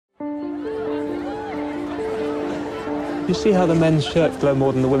You see how the men's shirts glow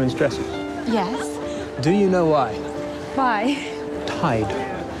more than the women's dresses? Yes. Do you know why? Why? Tide.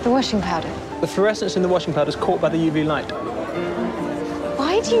 The washing powder. The fluorescence in the washing powder is caught by the UV light.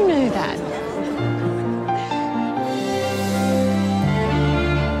 Why do you know that?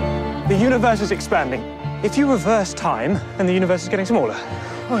 The universe is expanding. If you reverse time, then the universe is getting smaller.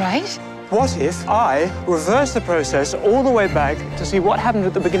 All right. What if I reverse the process all the way back to see what happened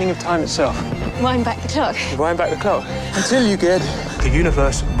at the beginning of time itself? Wind back the clock. Wind back the clock until you get the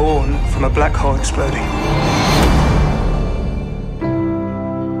universe born from a black hole exploding.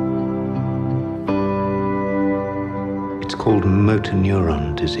 It's called motor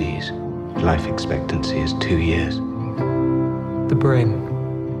neuron disease. Life expectancy is 2 years. The brain.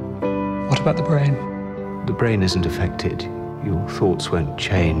 What about the brain? The brain isn't affected. Your thoughts won't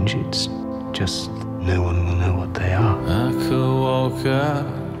change. It's just no one will know what they are. I could walk out,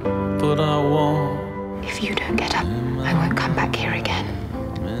 but I won't. If you don't get up, I won't come back here again.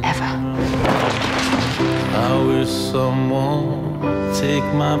 Ever. I wish someone would take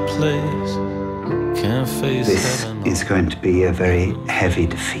my place. Can't face This is going to be a very heavy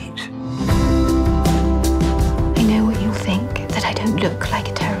defeat. I know what you'll think, that I don't look like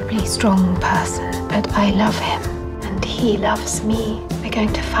a terribly strong person, but I love him, and he loves me. We're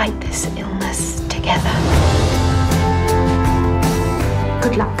going to fight this illness together.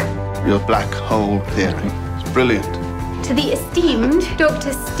 Good luck. Your black hole theory is brilliant. To the esteemed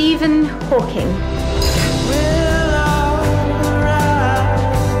Dr. Stephen Hawking.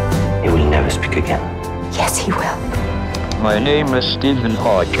 He will never speak again. Yes, he will. My name is Stephen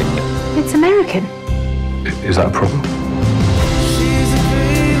Hawking. It's American. Is that a problem?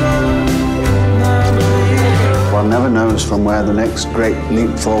 One never knows from where the next great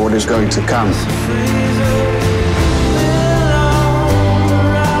leap forward is going to come.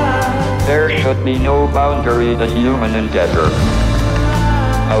 There should be no boundary to human endeavor.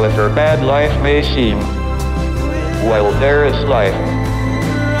 However bad life may seem, while there is life,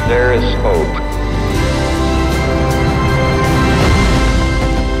 there is hope.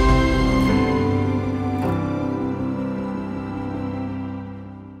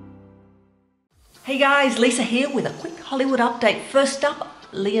 Hey guys, Lisa here with a quick Hollywood update. First up,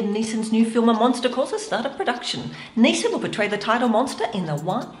 Liam Neeson's new film A Monster Calls has started production. Neeson will portray the title monster in the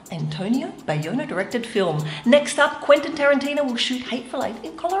Juan Antonio Bayona directed film. Next up, Quentin Tarantino will shoot Hateful Eight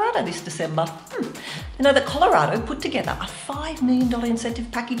in Colorado this December. You know that Colorado put together a $5 million incentive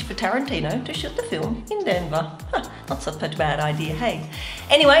package for Tarantino to shoot the film in Denver. Not such a bad idea, hey?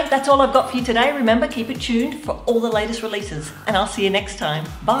 Anyway, that's all I've got for you today. Remember, keep it tuned for all the latest releases, and I'll see you next time.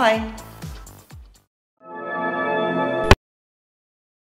 Bye.